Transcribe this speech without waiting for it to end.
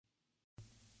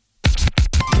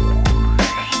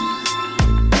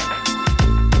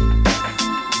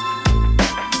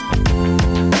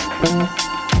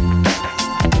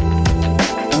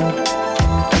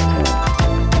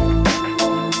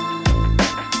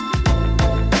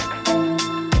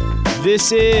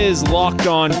This is Locked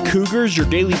On Cougars, your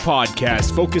daily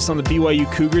podcast focused on the BYU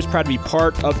Cougars. Proud to be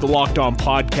part of the Locked On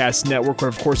Podcast Network, where,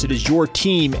 of course, it is your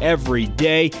team every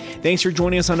day. Thanks for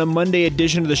joining us on a Monday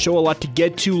edition of the show. A lot to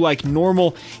get to, like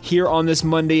normal, here on this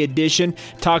Monday edition.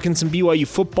 Talking some BYU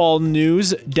football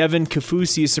news. Devin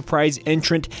Kaufusi, a surprise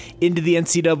entrant into the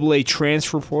NCAA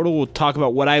transfer portal. We'll talk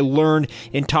about what I learned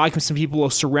in talking to some people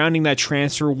surrounding that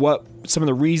transfer, what some of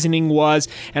the reasoning was,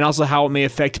 and also how it may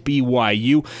affect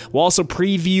BYU. We'll also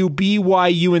preview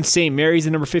BYU and St. Mary's,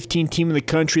 the number 15 team in the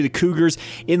country. The Cougars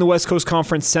in the West Coast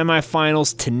Conference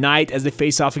semifinals tonight as they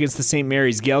face off against the St.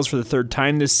 Mary's Gales for the third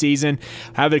time this season.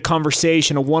 Have a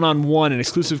conversation, a one-on-one, an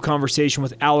exclusive conversation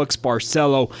with Alex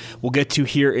Barcelo we'll get to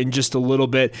here in just a little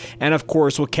bit. And of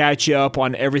course, we'll catch you up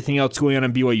on everything else going on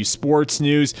in BYU sports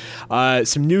news.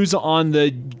 Some news on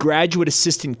the graduate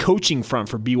assistant coaching front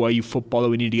for BYU football that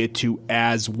we need to get to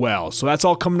as well. So that's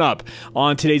all coming up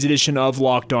on today's edition of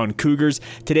Locked On Cougars.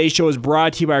 Today's show is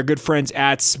brought to you by our good friends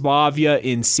at Spavia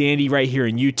in Sandy, right here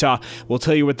in Utah. We'll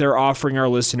tell you what they're offering our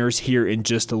listeners here in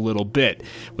just a little bit.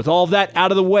 With all of that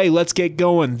out of the way, let's get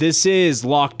going. This is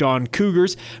Locked On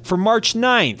Cougars for March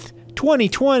 9th,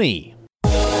 2020.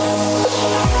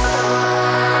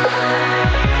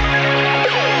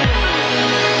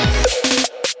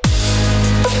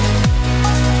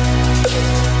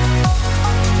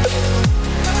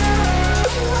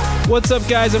 What's up,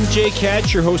 guys? I'm Jake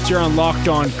Hatch, your host here on Locked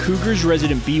On Cougars,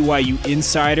 resident BYU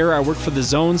insider. I work for the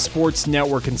Zone Sports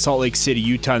Network in Salt Lake City,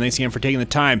 Utah. And thanks again for taking the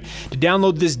time to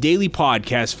download this daily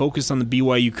podcast focused on the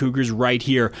BYU Cougars right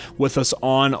here with us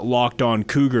on Locked On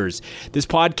Cougars. This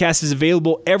podcast is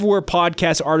available everywhere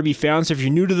podcasts are to be found. So if you're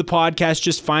new to the podcast,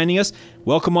 just finding us,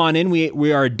 welcome on in.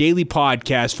 We are a daily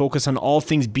podcast focused on all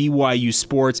things BYU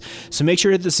sports. So make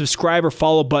sure to hit the subscribe or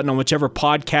follow button on whichever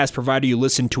podcast provider you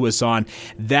listen to us on.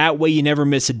 That way you never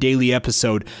miss a daily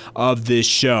episode of this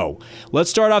show.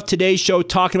 Let's start off today's show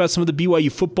talking about some of the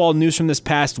BYU football news from this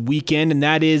past weekend, and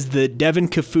that is the Devin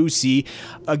Kaufusi,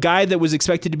 a guy that was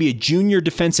expected to be a junior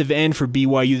defensive end for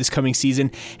BYU this coming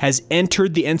season, has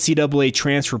entered the NCAA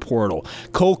transfer portal.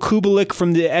 Cole Kubalik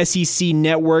from the SEC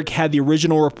Network had the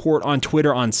original report on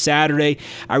Twitter on Saturday.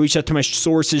 I reached out to my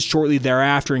sources shortly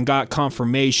thereafter and got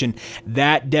confirmation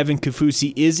that Devin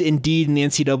Kaufusi is indeed in the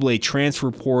NCAA transfer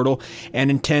portal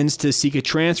and intends to seek a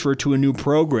transfer to a new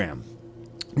program.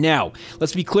 Now,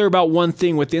 let's be clear about one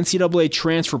thing with the NCAA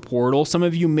transfer portal. Some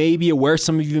of you may be aware,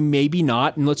 some of you may be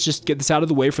not, and let's just get this out of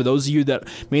the way for those of you that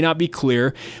may not be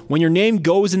clear. When your name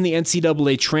goes in the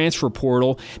NCAA transfer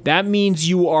portal, that means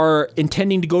you are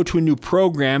intending to go to a new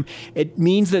program. It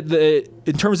means that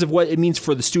in terms of what it means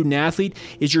for the student athlete,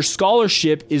 is your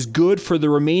scholarship is good for the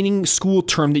remaining school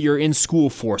term that you're in school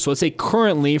for. So let's say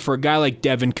currently for a guy like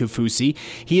Devin Kaufusi,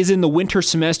 he is in the winter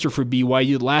semester for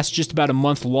BYU. It lasts just about a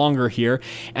month longer here.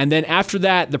 And then after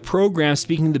that, the program,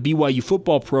 speaking of the BYU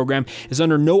football program, is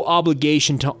under no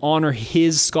obligation to honor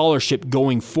his scholarship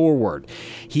going forward.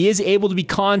 He is able to be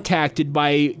contacted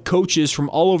by coaches from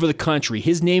all over the country.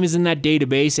 His name is in that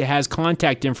database. It has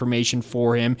contact information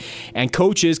for him, and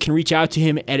coaches can reach out to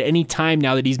him at any time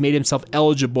now that he's made himself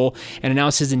eligible and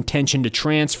announced his intention to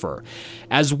transfer.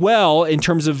 As well, in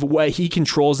terms of what he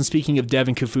controls, and speaking of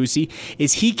Devin Kaufusi,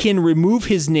 is he can remove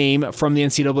his name from the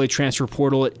NCAA transfer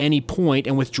portal at any point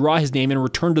and withdraw his name and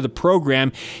return to the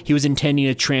program he was intending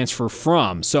to transfer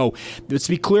from. So let's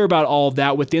be clear about all of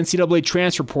that. With the NCAA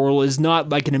transfer portal, is not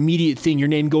like an immediate thing. Your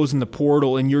name goes in the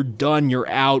portal and you're done, you're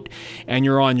out, and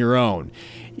you're on your own.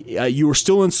 You are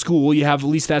still in school. You have at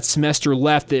least that semester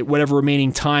left at whatever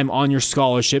remaining time on your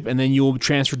scholarship, and then you'll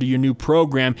transfer to your new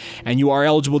program, and you are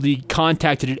eligible to be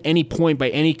contacted at any point by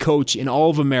any coach in all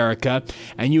of America,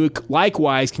 and you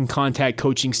likewise can contact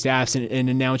coaching staffs and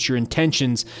announce your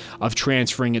intentions of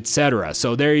transferring, etc.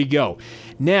 So there you go.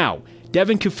 Now,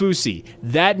 Devin Kaufusi,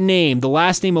 that name, the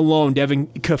last name alone, Devin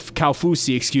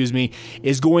Kaufusi,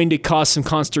 is going to cause some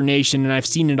consternation, and I've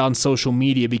seen it on social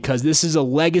media because this is a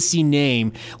legacy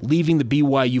name leaving the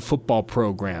BYU football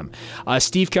program.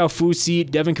 Steve Kaufusi,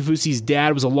 Devin Kaufusi's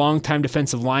dad, was a longtime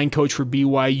defensive line coach for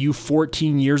BYU,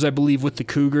 14 years, I believe, with the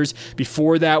Cougars.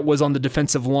 Before that was on the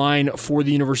defensive line for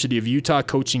the University of Utah,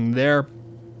 coaching there.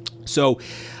 So,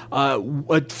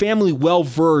 a family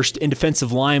well-versed in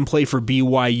defensive line play for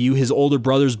BYU. His older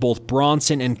brothers, both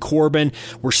Bronson and Corbin,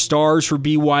 were stars for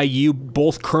BYU,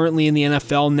 both currently in the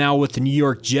NFL now with the New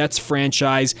York Jets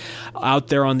franchise out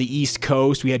there on the East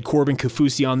Coast. We had Corbin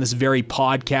Kaufusi on this very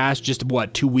podcast just,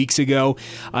 2 weeks ago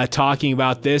talking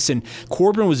about this, and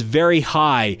Corbin was very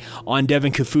high on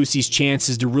Devin Kaufusi's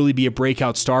chances to really be a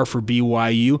breakout star for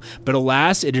BYU, but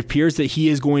alas, it appears that he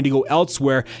is going to go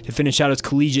elsewhere to finish out his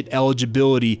collegiate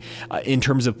eligibility in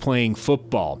terms of playing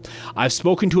football. I've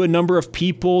spoken to a number of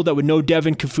people that would know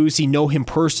Devin Kaufusi, know him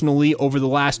personally over the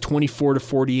last 24 to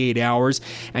 48 hours,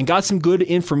 and got some good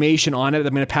information on it that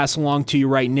I'm going to pass along to you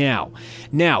right now.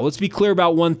 Now, let's be clear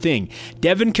about one thing.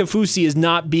 Devin Kaufusi is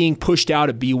not being pushed out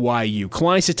at BYU.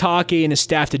 Kalani Sitake and his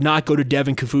staff did not go to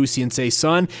Devin Kaufusi and say,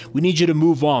 son, we need you to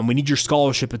move on. We need your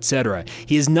scholarship, etc.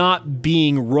 He is not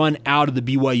being run out of the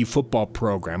BYU football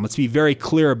program. Let's be very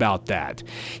clear about that.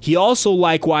 He also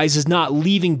likewise is not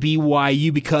leaving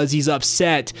BYU because he's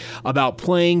upset about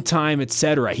playing time,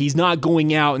 etc. He's not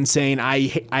going out and saying, I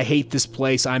hate this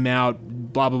place, I'm out,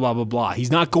 blah, blah, blah, blah, blah.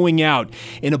 He's not going out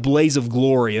in a blaze of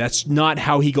glory. That's not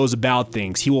how he goes about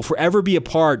things. He will forever be a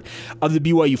part of the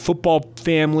BYU football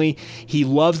family. He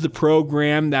loves the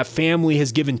program. That family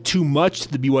has given too much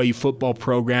to the BYU football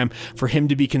program for him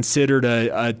to be considered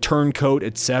a turncoat,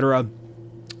 etc.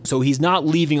 So he's not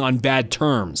leaving on bad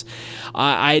terms.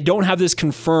 I don't have this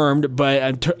confirmed,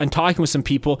 but I'm talking with some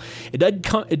people.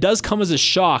 It does come as a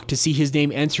shock to see his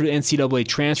name enter the NCAA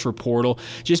transfer portal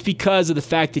just because of the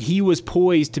fact that he was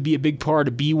poised to be a big part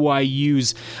of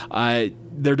BYU's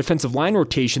their defensive line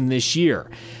rotation this year.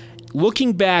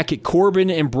 Looking back at Corbin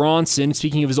and Bronson,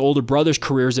 speaking of his older brother's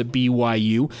careers at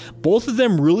BYU, both of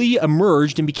them really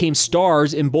emerged and became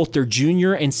stars in both their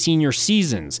junior and senior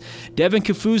seasons. Devin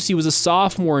Kaufusi was a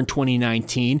sophomore in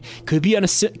 2019. Could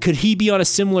he be on a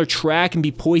similar track and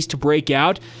be poised to break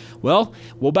out? Well,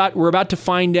 we're about to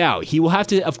find out. He will have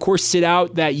to, of course, sit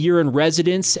out that year in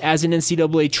residence as an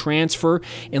NCAA transfer,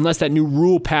 unless that new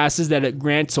rule passes that it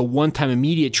grants a one-time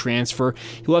immediate transfer.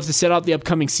 He'll have to sit out the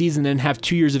upcoming season and have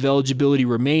 2 years of eligibility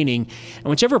remaining. And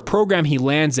whichever program he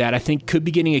lands at, I think could be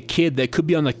getting a kid that could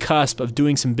be on the cusp of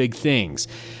doing some big things.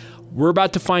 We're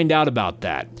about to find out about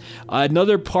that.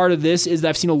 Another part of this is that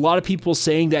I've seen a lot of people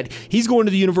saying that he's going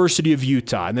to the University of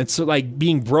Utah, and it's like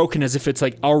being broken as if it's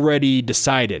like already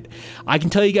decided. I can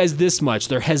tell you guys this much.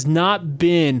 There has not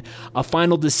been a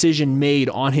final decision made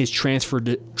on his transfer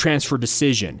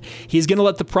decision. He's going to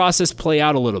let the process play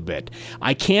out a little bit.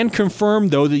 I can confirm,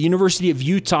 though, the University of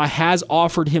Utah has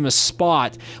offered him a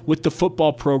spot with the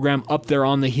football program up there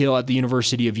on the hill at the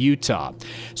University of Utah.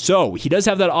 So he does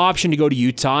have that option to go to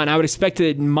Utah, and I would expect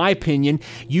that, in my opinion,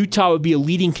 Utah would be a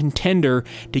leading contender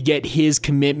to get his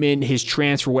commitment, his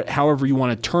transfer, however you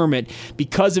want to term it,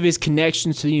 because of his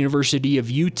connections to the University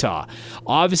of Utah.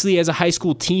 Obviously, as a high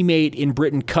school teammate in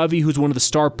Britton Covey, who's one of the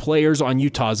star players on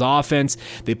Utah's offense,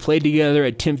 they played together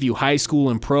at Timpview High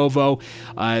School in Provo.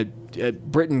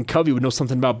 Britton Covey would know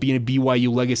something about being a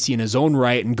BYU legacy in his own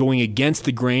right and going against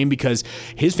the grain because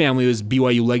his family was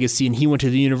BYU legacy and he went to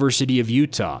the University of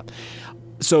Utah.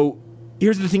 So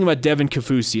here's the thing about Devin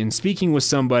Kaufusi, and speaking with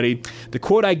somebody, the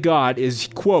quote I got is,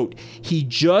 quote, he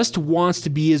just wants to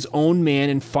be his own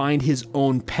man and find his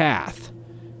own path.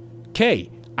 Okay,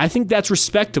 I think that's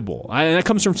respectable. And that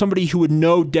comes from somebody who would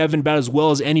know Devin about as well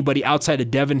as anybody outside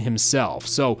of Devin himself.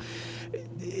 So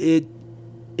it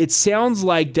sounds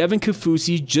like Devin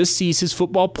Kaufusi just sees his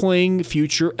football playing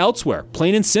future elsewhere,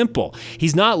 plain and simple.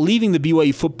 He's not leaving the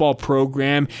BYU football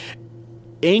program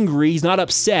angry, he's not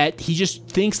upset. He just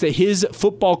thinks that his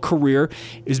football career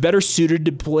is better suited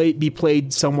to be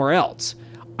played somewhere else.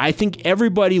 I think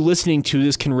everybody listening to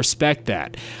this can respect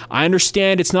that. I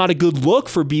understand it's not a good look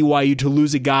for BYU to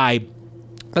lose a guy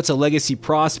that's a legacy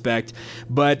prospect,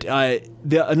 but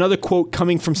another quote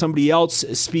coming from somebody else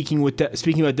speaking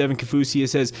about Devin Kaufusi, it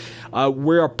says,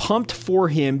 "We are pumped for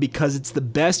him because it's the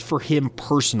best for him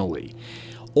personally."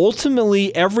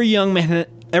 Ultimately, every young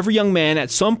man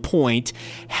at some point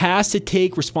has to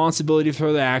take responsibility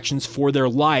for their actions, for their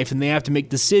life, and they have to make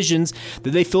decisions that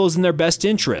they feel is in their best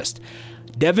interest.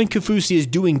 Devin Kaufusi is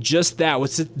doing just that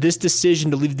with this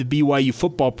decision to leave the BYU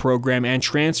football program and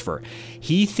transfer.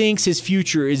 He thinks his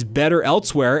future is better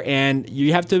elsewhere, and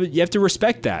you have to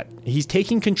respect that. He's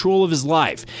taking control of his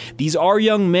life. These are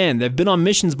young men. They've been on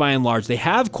missions by and large. They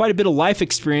have quite a bit of life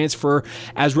experience for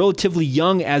as relatively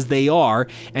young as they are,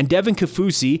 and Devin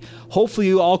Kaufusi, hopefully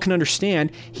you all can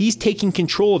understand, he's taking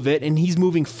control of it, and he's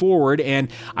moving forward, and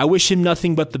I wish him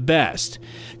nothing but the best.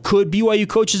 Could BYU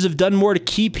coaches have done more to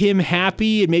keep him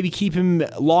happy and maybe keep him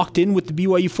locked in with the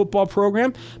BYU football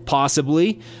program?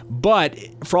 Possibly. But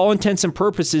for all intents and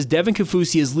purposes, Devin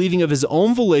Kaufusi is leaving of his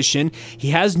own volition. He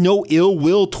has no ill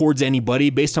will towards anybody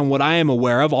based on what I am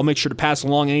aware of. I'll make sure to pass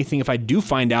along anything if I do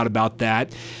find out about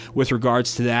that with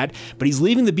regards to that. But he's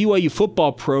leaving the BYU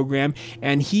football program,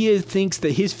 and he thinks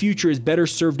that his future is better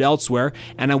served elsewhere,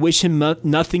 and I wish him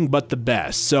nothing but the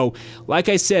best. So, like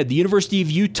I said, the University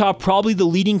of Utah, probably the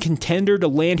leading contender to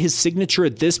land his signature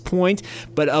at this point.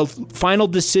 but a final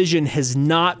decision has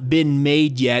not been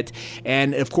made yet.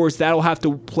 And of course, that'll have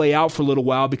to play out for a little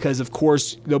while because, of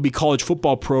course, there'll be college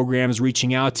football programs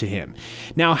reaching out to him.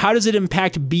 Now, how does it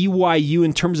impact BYU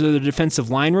in terms of the defensive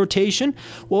line rotation?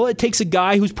 Well, it takes a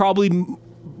guy who's probably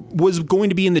was going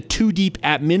to be in the 2 deep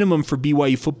at minimum for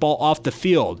BYU football off the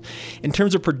field. In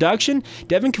terms of production,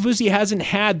 Devin Kaufusi hasn't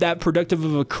had that productive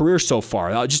of a career so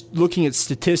far. Just looking at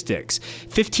statistics,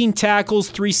 15 tackles,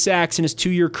 3 sacks in his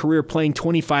 2-year career playing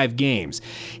 25 games.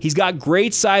 He's got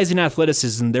great size and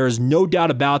athleticism. There is no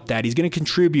doubt about that. He's going to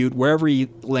contribute wherever he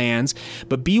lands,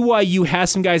 but BYU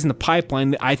has some guys in the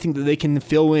pipeline that I think that they can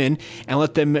fill in and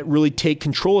let them really take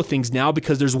control of things now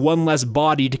because there's one less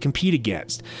body to compete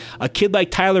against. A kid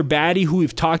like Tyler Batty, who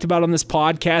we've talked about on this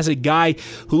podcast, a guy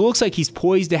who looks like he's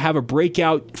poised to have a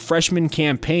breakout freshman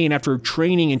campaign after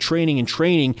training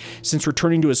since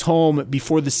returning to his home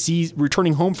before the season,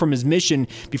 returning home from his mission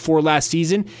before last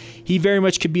season. He very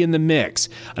much could be in the mix.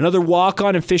 Another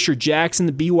walk-on in Fisher Jackson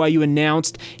that BYU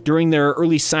announced during their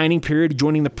early signing period,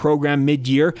 joining the program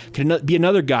mid-year, could be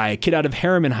another guy, a kid out of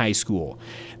Harriman High School.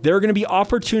 There are going to be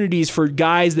opportunities for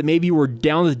guys that maybe were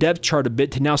down the depth chart a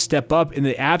bit to now step up in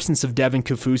the absence of Devin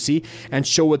Kaufusi and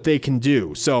show what they can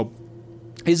do. So,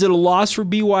 is it a loss for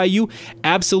BYU?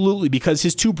 Absolutely, because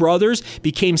his 2 brothers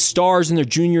became stars in their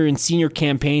junior and senior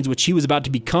campaigns, which he was about to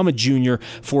become a junior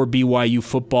for BYU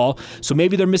football. So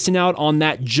maybe they're missing out on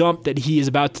that jump that he is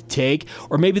about to take,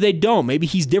 or maybe they don't. Maybe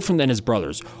he's different than his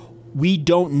brothers. We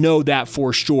don't know that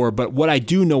for sure, but what I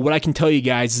do know, what I can tell you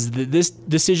guys, is that this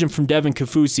decision from Devin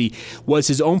Kaufusi was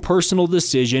his own personal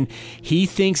decision. He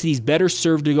thinks that he's better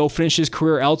served to go finish his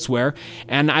career elsewhere,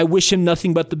 and I wish him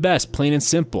nothing but the best, plain and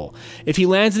simple. If he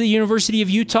lands at the University of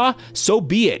Utah, so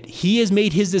be it. He has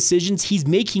made his decisions. He's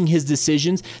making his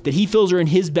decisions that he feels are in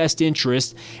his best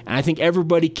interest, and I think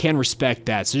everybody can respect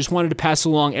that. So just wanted to pass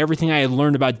along everything I had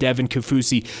learned about Devin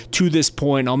Kaufusi to this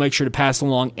point. I'll make sure to pass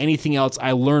along anything else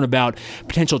I learn about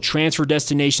potential transfer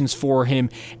destinations for him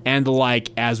and the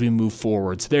like as we move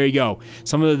forward. So there you go.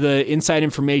 Some of the inside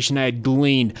information I had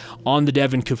gleaned on the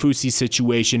Devin Kaufusi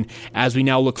situation as we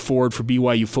now look forward for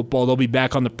BYU football. They'll be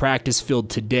back on the practice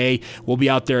field today. We'll be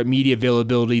out there at media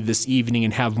availability this evening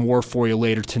and have more for you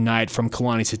later tonight from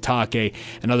Kalani Sitake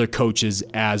and other coaches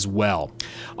as well.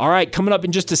 All right, coming up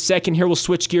in just a second here, we'll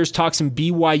switch gears, talk some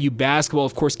BYU basketball.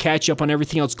 Of course, catch up on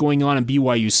everything else going on in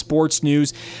BYU sports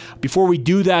news. Before we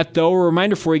do that, though, a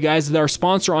reminder for you guys that our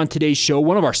sponsor on today's show,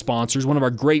 one of our sponsors, one of our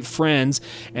great friends,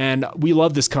 and we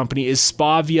love this company, is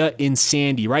Spavia in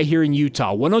Sandy, right here in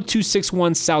Utah,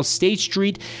 10261 South State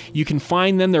Street. You can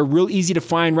find them. They're real easy to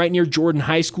find right near Jordan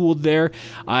High School there.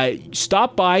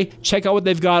 Stop by, check out what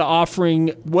they've got offering,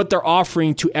 what they're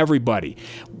offering to everybody.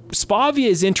 Spavia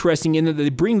is interesting in that they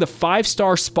bring the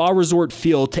 5-star spa resort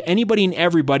feel to anybody and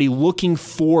everybody looking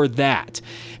for that.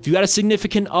 If you've got a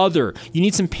significant other, you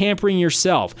need some pampering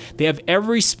yourself, they have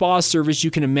every spa service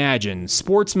you can imagine.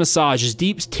 Sports massages,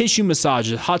 deep tissue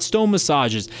massages, hot stone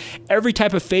massages, every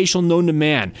type of facial known to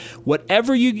man.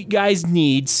 Whatever you guys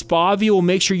need, Spavia will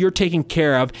make sure you're taken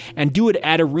care of and do it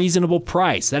at a reasonable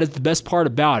price. That is the best part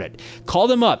about it. Call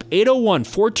them up,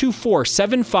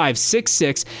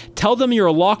 801-424-7566. Tell them you're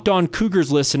a Locked On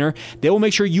Cougars listener. They will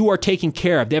make sure you are taken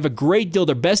care of. They have a great deal.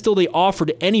 Their best deal they offer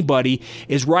to anybody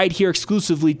is right here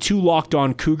exclusively to Locked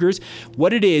On Cougars.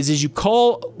 What it is you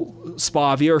call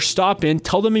Spavia or stop in,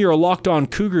 tell them you're a Locked On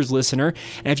Cougars listener,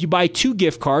 and if you buy 2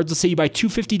 gift cards, let's say you buy 2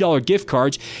 $50 gift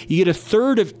cards, you get a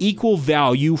third of equal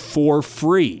value for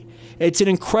free. It's an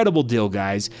incredible deal,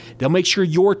 guys. They'll make sure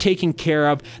you're taken care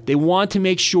of. They want to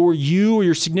make sure you or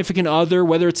your significant other,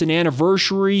 whether it's an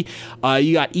anniversary,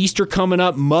 you got Easter coming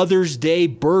up, Mother's Day,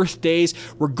 birthdays,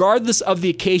 regardless of the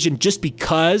occasion, just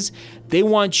because they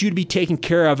want you to be taken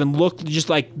care of and look just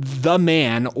like the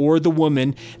man or the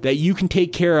woman that you can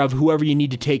take care of whoever you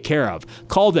need to take care of.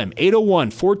 Call them,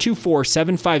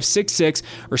 801-424-7566,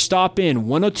 or stop in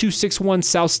 10261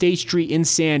 South State Street in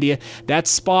Sandia.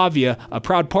 That's Spavia, a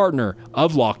proud partner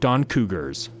of Locked On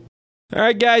Cougars. All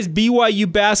right, guys,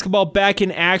 BYU basketball back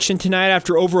in action tonight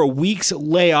after over a week's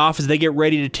layoff as they get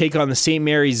ready to take on the St.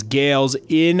 Mary's Gales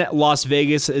in Las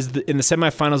Vegas in the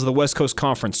semifinals of the West Coast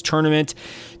Conference Tournament.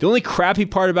 The only crappy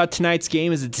part about tonight's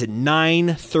game is it's at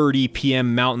 9:30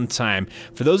 p.m. Mountain Time.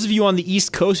 For those of you on the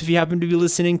East Coast, if you happen to be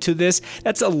listening to this,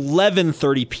 that's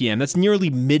 11:30 p.m. That's nearly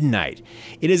midnight.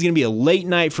 It is going to be a late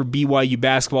night for BYU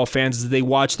basketball fans as they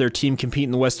watch their team compete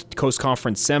in the West Coast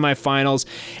Conference semifinals.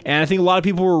 And I think a lot of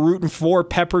people were rooting for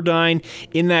Pepperdine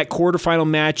in that quarterfinal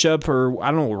matchup, or I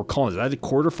don't know what we're calling it. Is that a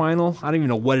quarterfinal? I don't even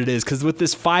know what it is, because with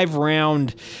this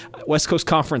 5-round West Coast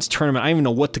Conference tournament, I don't even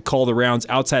know what to call the rounds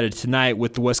outside of tonight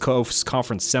with the West Coast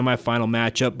Conference semifinal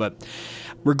matchup, but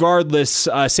regardless,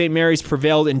 St. Mary's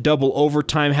prevailed in double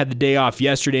overtime, had the day off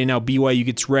yesterday. Now BYU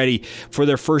gets ready for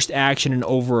their first action in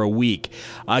over a week.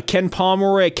 Ken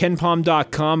Pomeroy at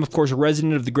KenPom.com, of course, a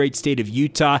resident of the great state of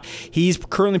Utah. He's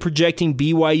currently projecting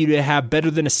BYU to have better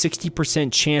than a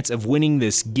 60% chance of winning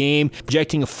this game,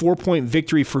 projecting a 4-point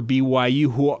victory for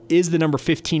BYU, who is the number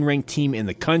 15 ranked team in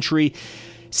the country.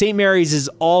 St. Mary's is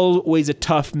always a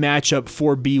tough matchup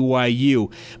for BYU,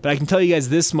 but I can tell you guys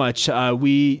this much.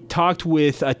 We talked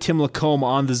with Tim Lacombe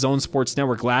on the Zone Sports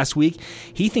Network last week.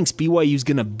 He thinks BYU is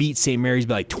going to beat St. Mary's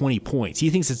by like 20 points. He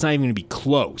thinks it's not even going to be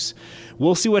close.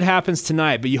 We'll see what happens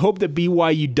tonight, but you hope that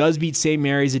BYU does beat St.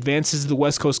 Mary's, advances to the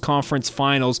West Coast Conference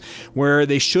Finals, where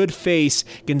they should face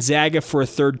Gonzaga for a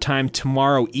third time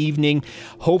tomorrow evening.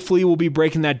 Hopefully we'll be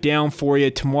breaking that down for you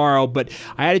tomorrow, but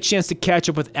I had a chance to catch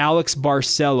up with Alex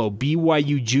Barcelo,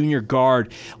 BYU junior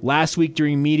guard, last week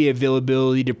during media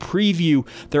availability to preview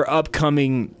their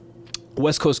upcoming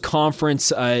West Coast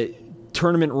Conference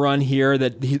tournament run here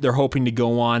that they're hoping to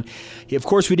go on. Of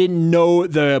course, we didn't know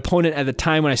the opponent at the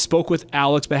time when I spoke with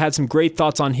Alex, but I had some great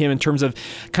thoughts on him in terms of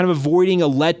kind of avoiding a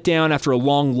letdown after a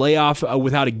long layoff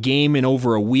without a game in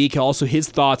over a week. Also, his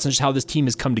thoughts on just how this team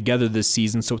has come together this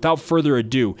season. So without further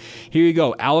ado, here you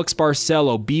go. Alex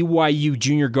Barcelo, BYU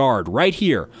junior guard, right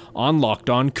here on Locked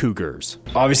On Cougars.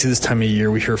 Obviously, this time of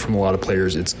year, we hear from a lot of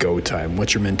players, it's go time.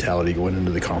 What's your mentality going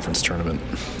into the conference tournament?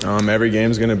 Every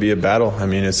game's going to be a battle. I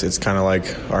mean, it's kind of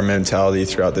like our mentality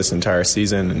throughout this entire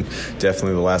season, and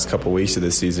definitely the last couple of weeks of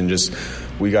this season. Just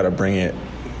we got to bring it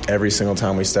every single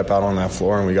time we step out on that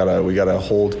floor, and we got to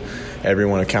hold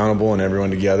everyone accountable and everyone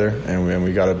together, and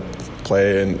we got to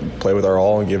play with our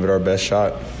all and give it our best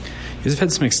shot. You guys have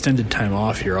had some extended time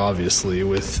off here, obviously.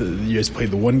 With you guys played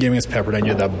the one game against Pepperdine, you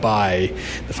had that bye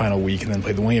the final week, and then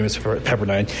played the one game against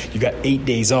Pepperdine. You got 8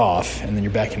 days off, and then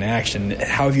you're back in action.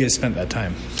 How have you guys spent that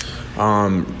time?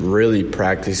 Really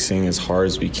practicing as hard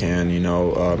as we can,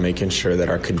 making sure that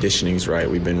our conditioning's right.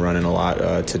 We've been running a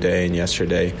lot today and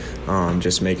yesterday,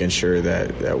 just making sure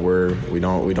that we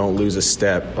don't lose a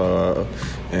step,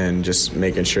 and just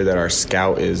making sure that our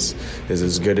scout is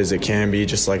as good as it can be,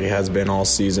 just like it has been all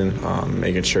season.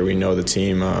 Making sure we know the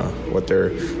team, what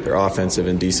their offensive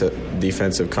and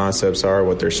defensive concepts are,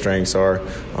 what their strengths are,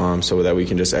 so that we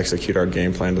can just execute our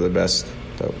game plan to the best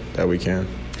that we can.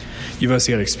 You've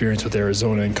obviously got experience with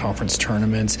Arizona in conference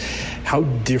tournaments. How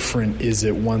different is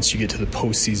it once you get to the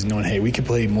postseason knowing, hey, we could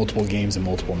play multiple games and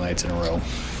multiple nights in a row?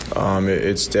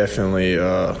 It's definitely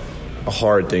a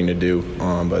hard thing to do,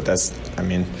 but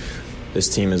this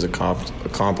team has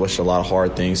accomplished a lot of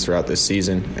hard things throughout this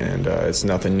season, and it's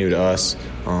nothing new to us.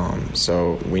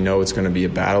 So we know it's going to be a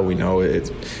battle. We know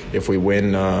if we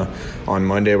win on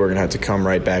Monday, we're going to have to come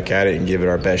right back at it and give it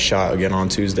our best shot again on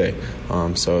Tuesday.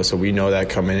 So we know that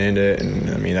coming into it,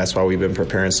 and that's why we've been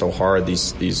preparing so hard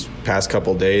these past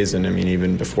couple days, and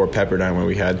even before Pepperdine when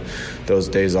we had those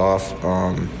days off,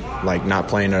 like not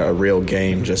playing a real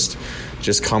game, just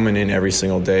coming in every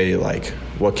single day, like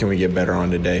what can we get better on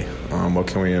today? What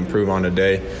can we improve on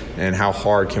today? And how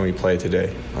hard can we play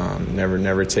today?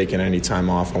 Never taking any time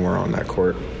off when we're on that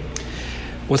court.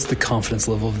 What's the confidence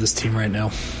level of this team right now?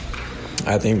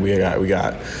 I think we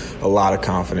got a lot of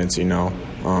confidence,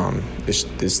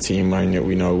 This team,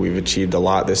 we know we've achieved a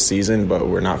lot this season, but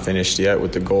we're not finished yet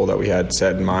with the goal that we had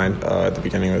set in mind at the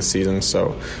beginning of the season.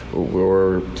 So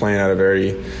we're playing at a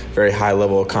very, very high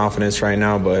level of confidence right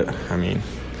now. But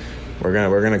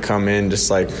we're gonna come in just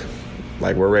like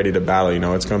we're ready to battle.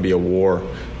 It's gonna be a war,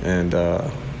 and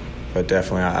but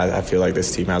definitely I feel like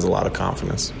this team has a lot of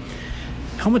confidence.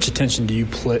 How much attention do you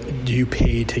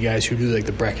pay to guys who do like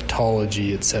the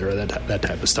bracketology, et cetera, that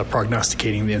type of stuff,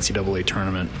 prognosticating the NCAA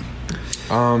tournament?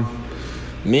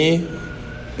 Me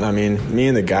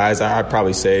and the guys, I'd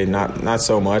probably say not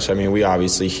so much. We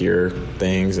obviously hear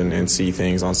things and see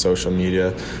things on social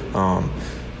media,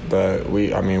 but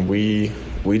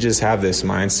we just have this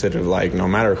mindset of like no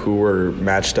matter who we're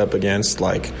matched up against,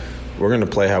 like we're gonna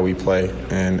play how we play,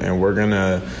 and we're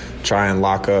gonna try and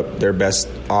lock up their best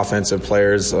offensive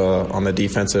players on the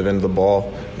defensive end of the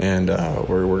ball, and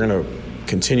we're going to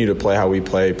continue to play how we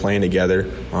play, playing together,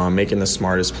 making the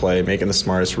smartest play, making the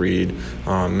smartest read,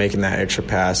 making that extra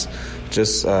pass,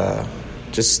 just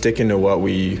sticking to what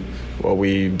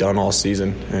we've done all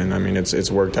season. And it's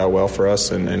worked out well for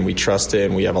us, and we trust it,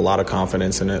 and we have a lot of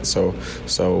confidence in it. So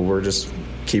we're just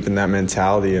keeping that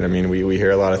mentality. And I mean, we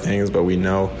hear a lot of things, but we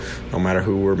know no matter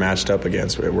who we're matched up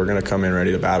against, we're going to come in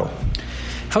ready to battle.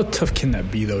 How tough can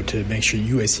that be, though, to make sure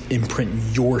you guys imprint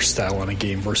your style on a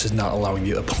game versus not allowing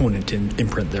the opponent to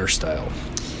imprint their style?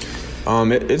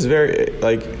 It's very,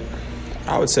 like,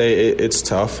 I would say it's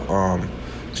tough.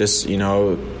 Just, you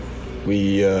know,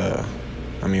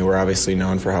 we're obviously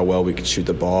known for how well we can shoot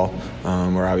the ball.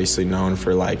 We're obviously known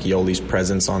for, like, Yoli's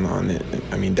presence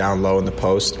down low in the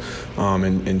post.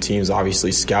 And teams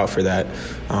obviously scout for that.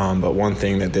 But one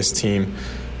thing that this team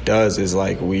does is,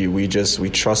 like, we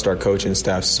trust our coaching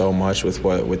staff so much with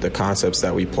the concepts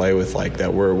that we play with, like,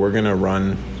 that we're going to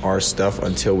run our stuff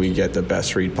until we get the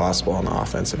best read possible on the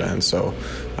offensive end. So,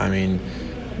 I mean,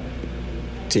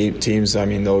 teams,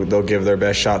 they'll give their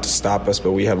best shot to stop us,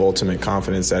 but we have ultimate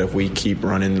confidence that if we keep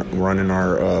running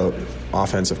our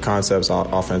offensive concepts,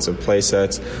 offensive play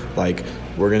sets, like,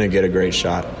 we're going to get a great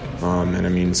shot. Some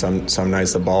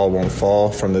nights the ball won't fall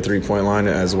from the three-point line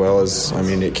as well as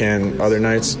it can other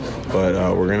nights,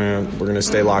 but we're gonna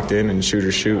stay locked in and shoot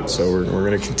or shoot. So we're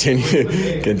gonna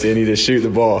continue to shoot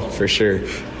the ball for sure.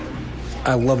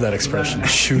 I love that expression,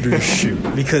 shoot or shoot,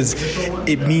 because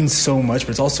it means so much,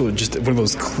 but it's also just one of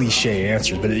those cliche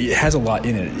answers, but it has a lot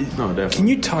in it. Oh, definitely. Can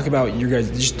you talk about your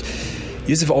guys? You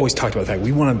guys have always talked about the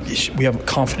fact we have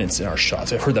confidence in our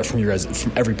shots. I've heard that from you guys,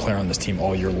 from every player on this team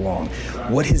all year long.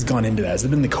 What has gone into that? Has it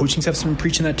been the coaching staff that's been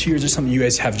preaching that to you, or is there something you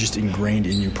guys have just ingrained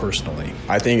in you personally?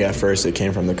 I think at first it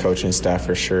came from the coaching staff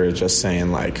for sure, just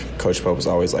saying, like, Coach Pope was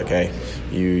always like, hey,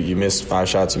 you miss 5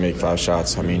 shots, you make 5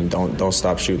 shots. Don't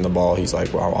stop shooting the ball. He's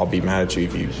like, well, I'll be mad at you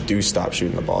if you do stop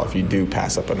shooting the ball, if you do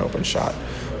pass up an open shot.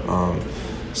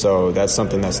 So that's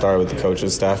something that started with the coaching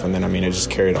staff, and then, it just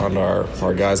carried on to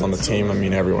our guys on the team.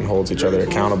 Everyone holds each other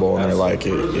accountable, and they're like,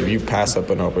 if you pass up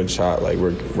an open shot, like,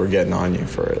 we're getting on you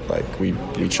for it. Like, we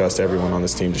trust everyone on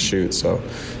this team to shoot. So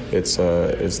it's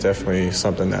definitely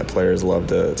something that players love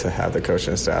to have the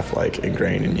coaching staff, like,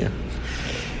 ingrained in you.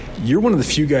 You're one of the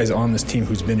few guys on this team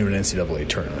who's been to an NCAA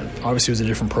tournament. Obviously, it was a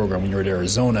different program when you were at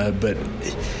Arizona, but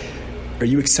are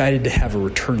you excited to have a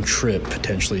return trip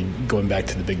potentially going back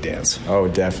to the big dance? Oh,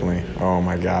 definitely. Oh,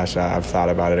 my gosh. I've thought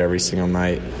about it every single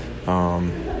night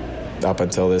up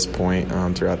until this point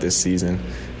throughout this season.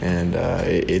 And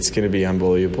it's going to be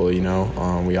unbelievable,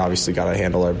 We obviously got to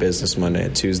handle our business Monday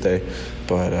and Tuesday,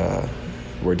 but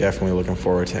we're definitely looking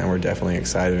forward to it, and we're definitely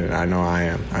excited, and I know I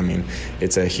am.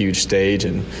 It's a huge stage,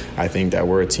 and I think that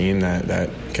we're a team that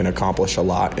can accomplish a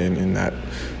lot in that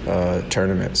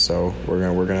tournament. So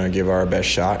we're gonna give our best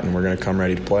shot, and we're gonna come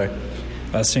ready to play.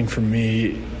 Last thing for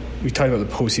me, we talked about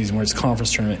the postseason where it's a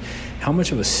conference tournament. How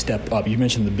much of a step up? You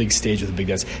mentioned the big stage with the big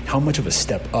guys. How much of a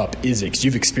step up is it? Because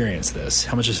you've experienced this.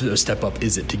 How much of a step up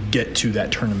is it to get to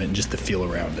that tournament and just the feel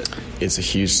around it? It's a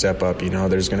huge step up.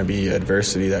 There's going to be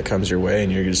adversity that comes your way,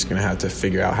 and you're just going to have to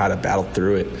figure out how to battle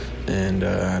through it.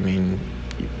 And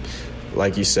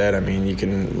like you said, you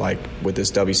can, like, with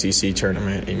this WCC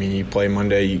tournament, you play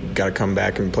Monday, you got to come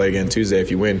back and play again Tuesday. If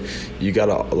you win, you got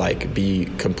to, like, be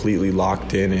completely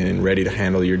locked in and ready to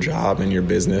handle your job and your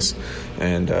business,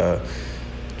 and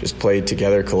just play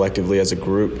together collectively as a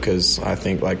group, because I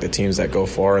think, like, the teams that go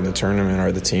far in the tournament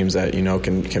are the teams that,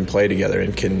 can play together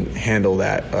and can handle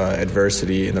that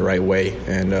adversity in the right way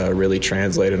and really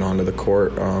translate it onto the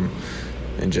court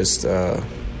and just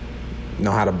know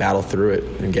how to battle through it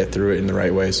and get through it in the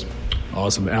right ways.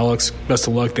 Awesome. Alex, best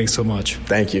of luck. Thanks so much.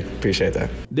 Thank you. Appreciate that.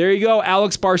 There you go.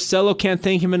 Alex Barcelo. Can't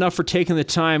thank him enough for taking the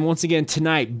time. Once again,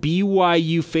 tonight,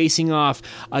 BYU facing off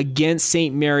against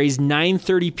St. Mary's,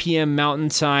 9:30 p.m. Mountain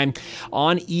Time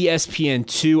on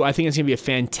ESPN2. I think it's going to be a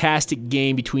fantastic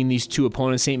game between these two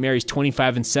opponents. St. Mary's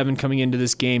 25-7 coming into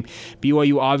this game.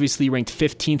 BYU obviously ranked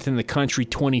 15th in the country,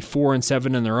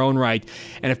 24-7 in their own right.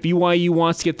 And if BYU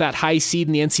wants to get that high seed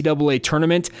in the NCAA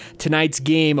tournament, tonight's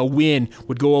game, a win,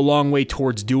 would go a long way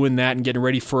towards doing that and getting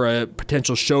ready for a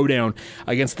potential showdown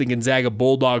against the Gonzaga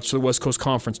Bulldogs for the West Coast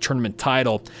Conference tournament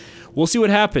title. We'll see what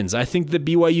happens. I think the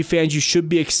BYU fans, you should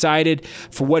be excited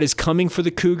for what is coming for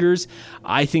the Cougars.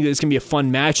 I think that it's going to be a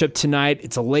fun matchup tonight.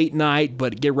 It's a late night,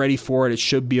 but get ready for it. It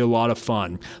should be a lot of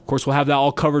fun. Of course, we'll have that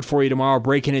all covered for you tomorrow,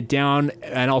 breaking it down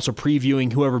and also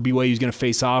previewing whoever BYU is going to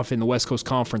face off in the West Coast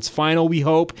Conference final, we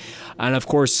hope. And of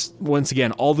course, once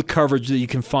again, all the coverage that you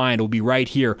can find will be right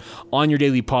here on your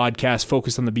daily podcast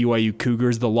focused on the BYU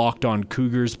Cougars, the Locked On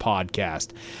Cougars podcast.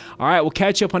 All right, we'll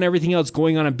catch up on everything else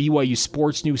going on in BYU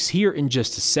sports news here in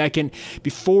just a second.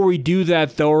 Before we do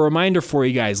that, though, a reminder for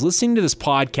you guys, listening to this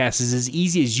podcast is as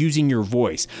easy as using your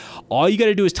voice. All you got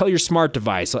to do is tell your smart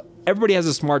device, Everybody has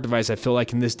a smart device, I feel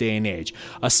like, in this day and age.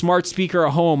 A smart speaker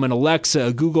at home, an Alexa,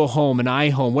 a Google Home, an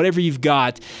iHome, whatever you've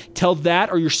got. Tell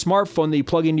that or your smartphone that you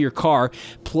plug into your car,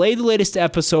 play the latest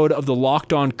episode of the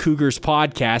Locked On Cougars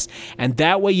podcast, and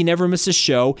that way you never miss a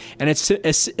show. And it's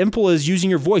as simple as using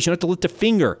your voice. You don't have to lift a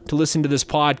finger to listen to this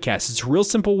podcast. It's a real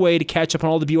simple way to catch up on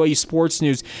all the BYU sports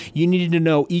news you need to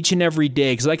know each and every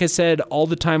day. Because like I said all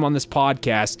the time on this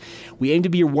podcast, we aim to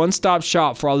be your one-stop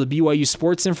shop for all the BYU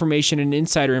sports information and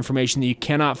insider information that you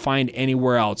cannot find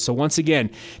anywhere else. So once again,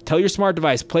 tell your smart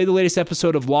device, play the latest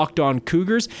episode of Locked On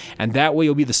Cougars, and that way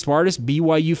you'll be the smartest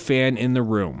BYU fan in the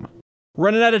room.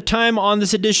 Running out of time on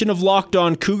this edition of Locked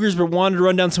On Cougars, but wanted to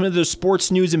run down some of the sports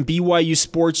news and BYU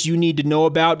sports you need to know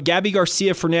about. Gabby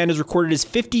Garcia-Fernandez recorded his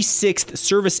 56th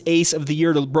service ace of the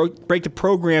year to break the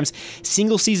program's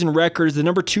single-season record as the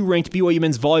number 2 ranked BYU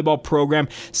men's volleyball program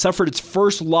suffered its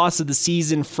first loss of the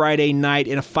season Friday night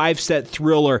in a 5-set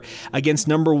thriller against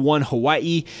number 1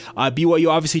 Hawaii. BYU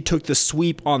obviously took the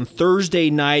sweep on Thursday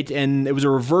night, and it was a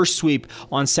reverse sweep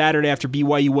on Saturday after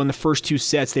BYU won the first 2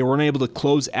 sets. They weren't able to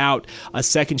close out a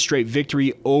second straight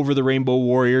victory over the Rainbow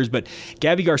Warriors. But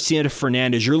Gabby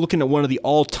Garcia-Fernandez, you're looking at one of the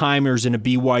all-timers in a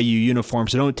BYU uniform,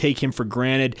 so don't take him for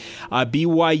granted.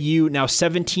 BYU now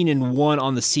 17-1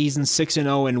 on the season,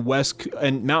 6-0 in West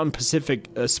and Mountain Pacific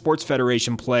Sports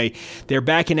Federation play. They're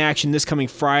back in action this coming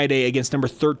Friday against number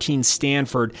 13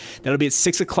 Stanford. That'll be at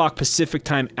 6 o'clock Pacific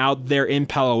time out there in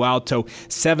Palo Alto,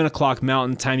 7 o'clock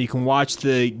Mountain time. You can watch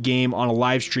the game on a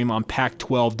live stream on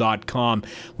Pac12.com.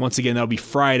 Once again, that'll be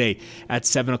Friday at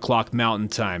 7 o'clock Mountain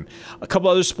Time. A couple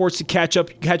other sports to catch you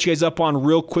guys up on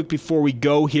real quick before we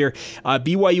go here.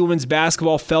 BYU women's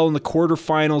basketball fell in the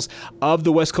quarterfinals of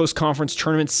the West Coast Conference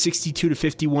Tournament,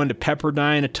 62-51 to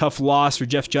Pepperdine. A tough loss for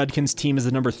Jeff Judkin's team as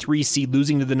the number 3 seed,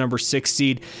 losing to the number 6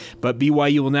 seed. But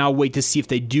BYU will now wait to see if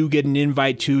they do get an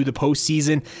invite to the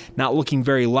postseason. Not looking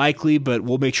very likely, but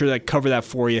we'll make sure that cover that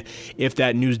for you if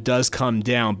that news does come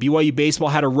down. BYU baseball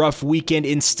had a rough weekend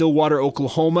in Stillwater,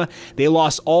 Oklahoma. They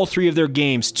lost all 3 of their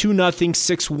games, 2-0,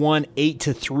 6-1,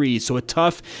 8-3. So a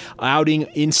tough outing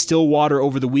in Stillwater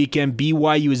over the weekend.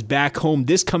 BYU is back home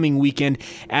this coming weekend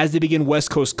as they begin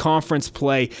West Coast Conference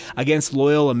play against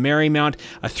Loyola Marymount.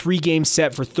 A 3-game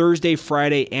set for Thursday,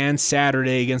 Friday, and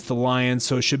Saturday against the Lions.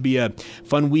 So it should be a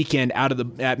fun weekend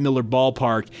at Miller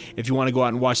Ballpark if you want to go out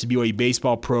and watch the BYU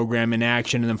baseball program in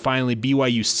action. And then finally,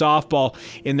 BYU softball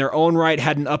in their own right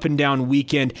had an up and down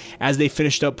weekend as they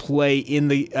finished up play in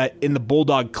the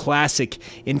Bulldog Classic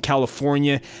in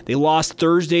California. They lost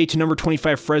Thursday to number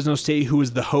 25 Fresno State, who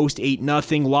was the host,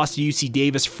 8-0. Lost to UC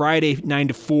Davis Friday,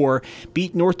 9-4.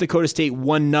 Beat North Dakota State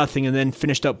 1-0, and then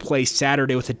finished up play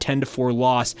Saturday with a 10-4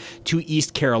 loss to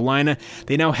East Carolina.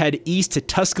 They now head east to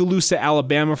Tuscaloosa,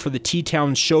 Alabama for the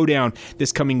T-Town Showdown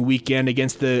this coming weekend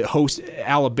against the host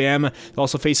Alabama. They'll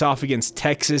also face off against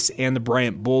Texas and the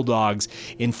Bryant Bulldogs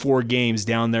in 4 games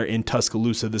down there in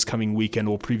Tuscaloosa this coming weekend.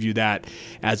 We'll preview that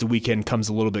as the weekend comes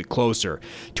a little bit closer.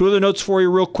 2 other notes for you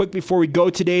real quick before we go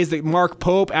today is that Mark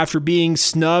Pope, after being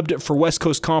snubbed for West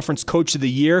Coast Conference Coach of the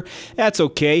Year, that's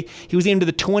okay. He was named to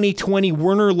the 2020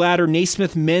 Werner Ladder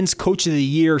Naismith Men's Coach of the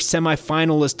Year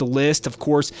semifinalist list, of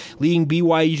course, leading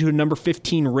BYU to a number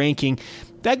 15 ranking.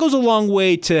 That goes a long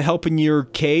way to helping your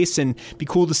case, and be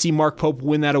cool to see Mark Pope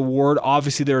win that award.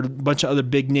 Obviously, there are a bunch of other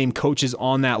big-name coaches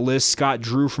on that list. Scott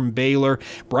Drew from Baylor,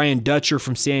 Brian Dutcher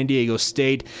from San Diego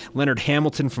State, Leonard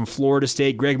Hamilton from Florida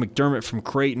State, Greg McDermott from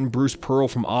Creighton, Bruce Pearl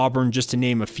from Auburn, just to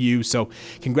name a few. So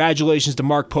congratulations to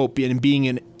Mark Pope being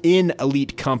in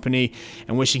elite company,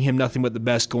 and wishing him nothing but the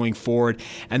best going forward.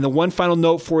 And the one final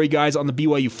note for you guys on the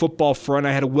BYU football front,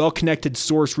 I had a well-connected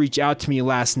source reach out to me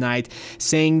last night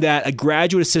saying that a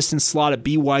graduate assistant slot at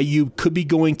BYU could be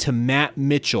going to Matt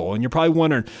Mitchell. And you're probably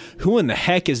wondering, who in the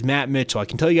heck is Matt Mitchell? I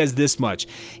can tell you guys this much.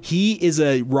 He is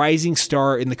a rising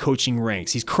star in the coaching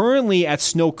ranks. He's currently at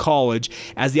Snow College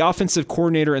as the offensive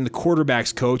coordinator and the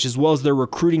quarterbacks coach, as well as their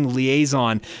recruiting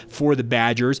liaison for the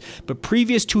Badgers. But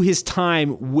previous to his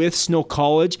time with Snow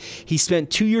College, he spent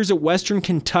 2 years at Western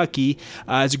Kentucky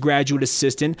as a graduate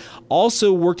assistant.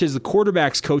 Also worked as the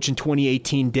quarterbacks coach in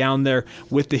 2018 down there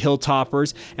with the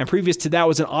Hilltoppers. And previous to that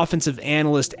was an offensive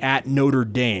analyst at Notre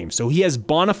Dame. So he has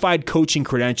bona fide coaching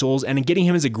credentials, and in getting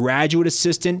him as a graduate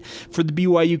assistant for the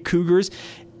BYU Cougars,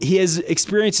 He has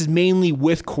experiences mainly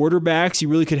with quarterbacks. He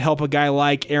really could help a guy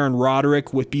like Aaron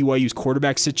Roderick with BYU's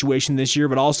quarterback situation this year,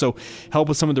 but also help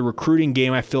with some of the recruiting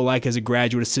game, I feel like, as a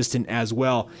graduate assistant as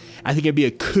well. I think it'd be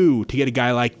a coup to get a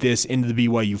guy like this into the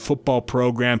BYU football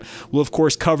program. We'll, of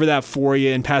course, cover that for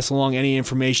you and pass along any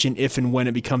information if and when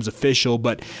it becomes official,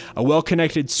 but a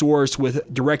well-connected source with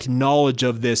direct knowledge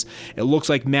of this, it looks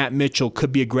like Matt Mitchell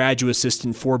could be a graduate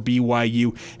assistant for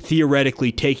BYU,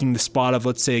 theoretically taking the spot of,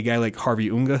 let's say, a guy like Harvey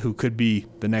Unga, who could be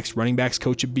the next running backs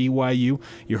coach at BYU.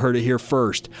 You heard it here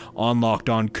first on Locked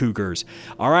On Cougars.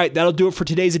 All right, that'll do it for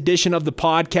today's edition of the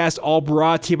podcast, all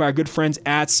brought to you by our good friends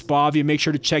at Spavia. Make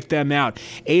sure to check them out.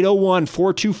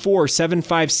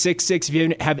 801-424-7566. If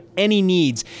you have any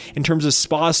needs in terms of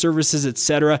spa services,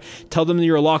 etc., tell them that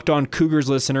you're a Locked On Cougars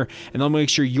listener, and they'll make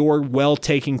sure you're well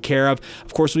taken care of.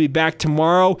 Of course, we'll be back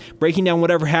tomorrow, breaking down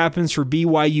whatever happens for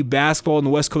BYU basketball in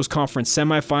the West Coast Conference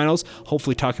semifinals,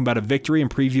 hopefully talking about a victory and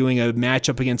previewing a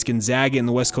matchup against Gonzaga in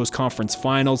the West Coast Conference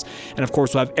finals. And of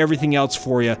course, we'll have everything else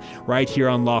for you right here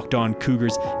on Locked On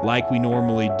Cougars like we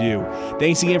normally do.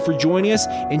 Thanks again for joining us.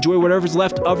 Enjoy whatever's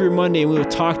left of your Monday, and we will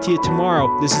talk to you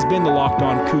tomorrow. This has been the Locked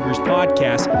On Cougars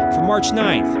podcast for March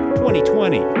 9th,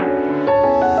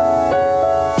 2020.